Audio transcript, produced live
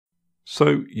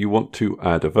So you want to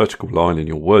add a vertical line in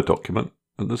your Word document,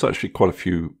 and there's actually quite a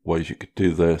few ways you could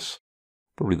do this.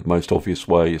 Probably the most obvious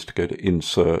way is to go to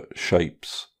Insert,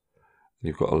 Shapes.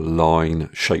 You've got a line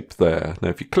shape there. Now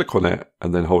if you click on it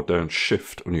and then hold down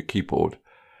Shift on your keyboard,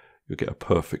 you'll get a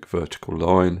perfect vertical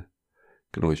line.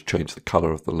 You can always change the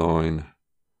color of the line,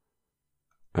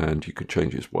 and you can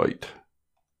change its weight.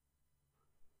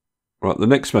 Right, the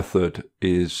next method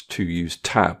is to use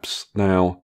tabs.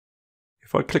 Now,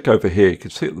 if I click over here, you can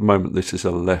see at the moment this is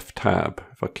a left tab.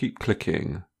 If I keep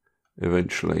clicking,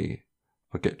 eventually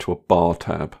I get to a bar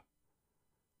tab.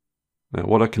 Now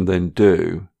what I can then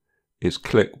do is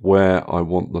click where I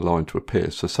want the line to appear.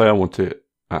 So say I want it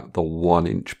at the 1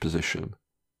 inch position.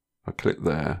 I click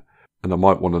there, and I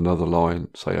might want another line,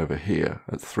 say over here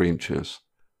at 3 inches.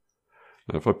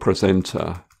 Now if I press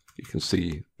enter, you can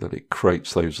see that it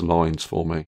creates those lines for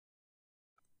me.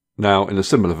 Now in a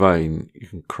similar vein, you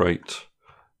can create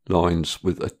lines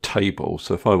with a table.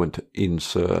 So if I went to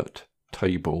Insert,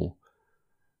 Table,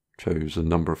 chose a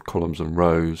number of columns and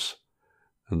rows,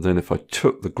 and then if I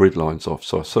took the grid lines off,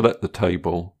 so I select the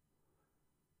table,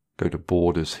 go to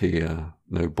Borders here,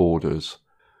 no borders.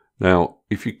 Now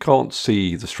if you can't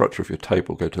see the structure of your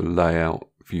table, go to Layout,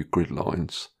 View Grid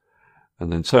Lines,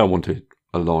 and then say I wanted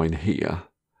a line here.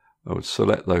 I would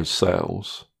select those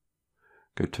cells,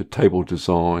 go to Table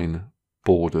Design,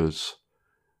 Borders,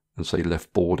 and say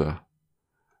Left Border.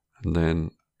 And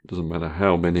then it doesn't matter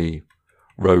how many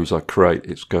rows I create,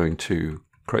 it's going to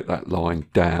create that line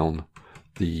down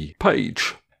the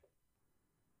page.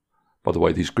 By the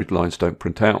way, these grid lines don't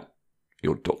print out.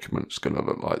 Your document's going to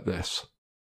look like this.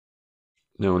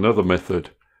 Now another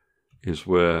method is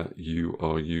where you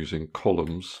are using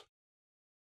columns.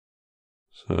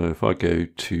 So if I go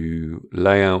to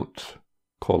Layout,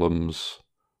 Columns,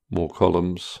 More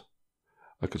Columns,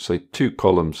 I could say 2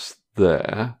 columns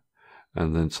there,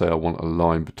 and then say I want a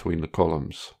line between the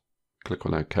columns. Click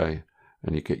on OK,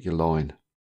 and you get your line.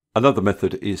 Another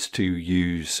method is to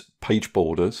use page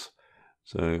borders.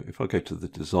 So if I go to the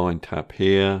Design tab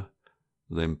here,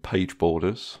 then Page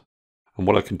Borders, and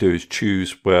what I can do is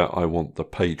choose where I want the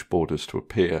page borders to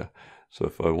appear. So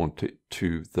if I want it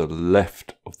to the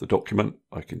left of the document,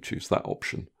 I can choose that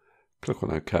option. Click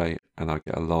on OK, and I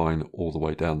get a line all the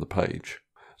way down the page.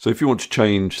 So if you want to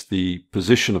change the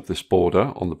position of this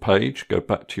border on the page, go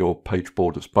back to your Page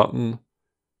Borders button,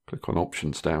 click on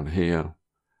Options down here,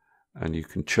 and you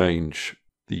can change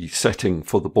the setting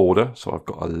for the border. So I've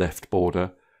got a left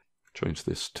border, change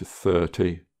this to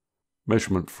 30.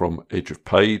 Measurement from edge of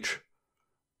page.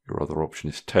 Your other option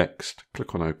is text.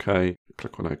 Click on OK,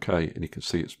 and you can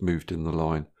see it's moved in the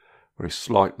line very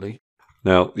slightly.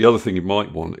 Now, the other thing you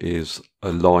might want is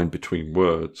a line between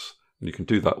words, and you can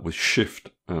do that with Shift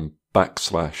and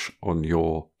backslash on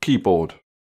your keyboard.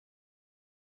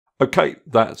 Okay,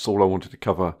 that's all I wanted to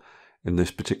cover in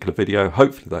this particular video.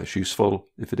 Hopefully that's useful.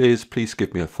 If it is, please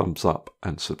give me a thumbs up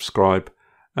and subscribe,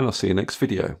 and I'll see you next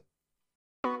video.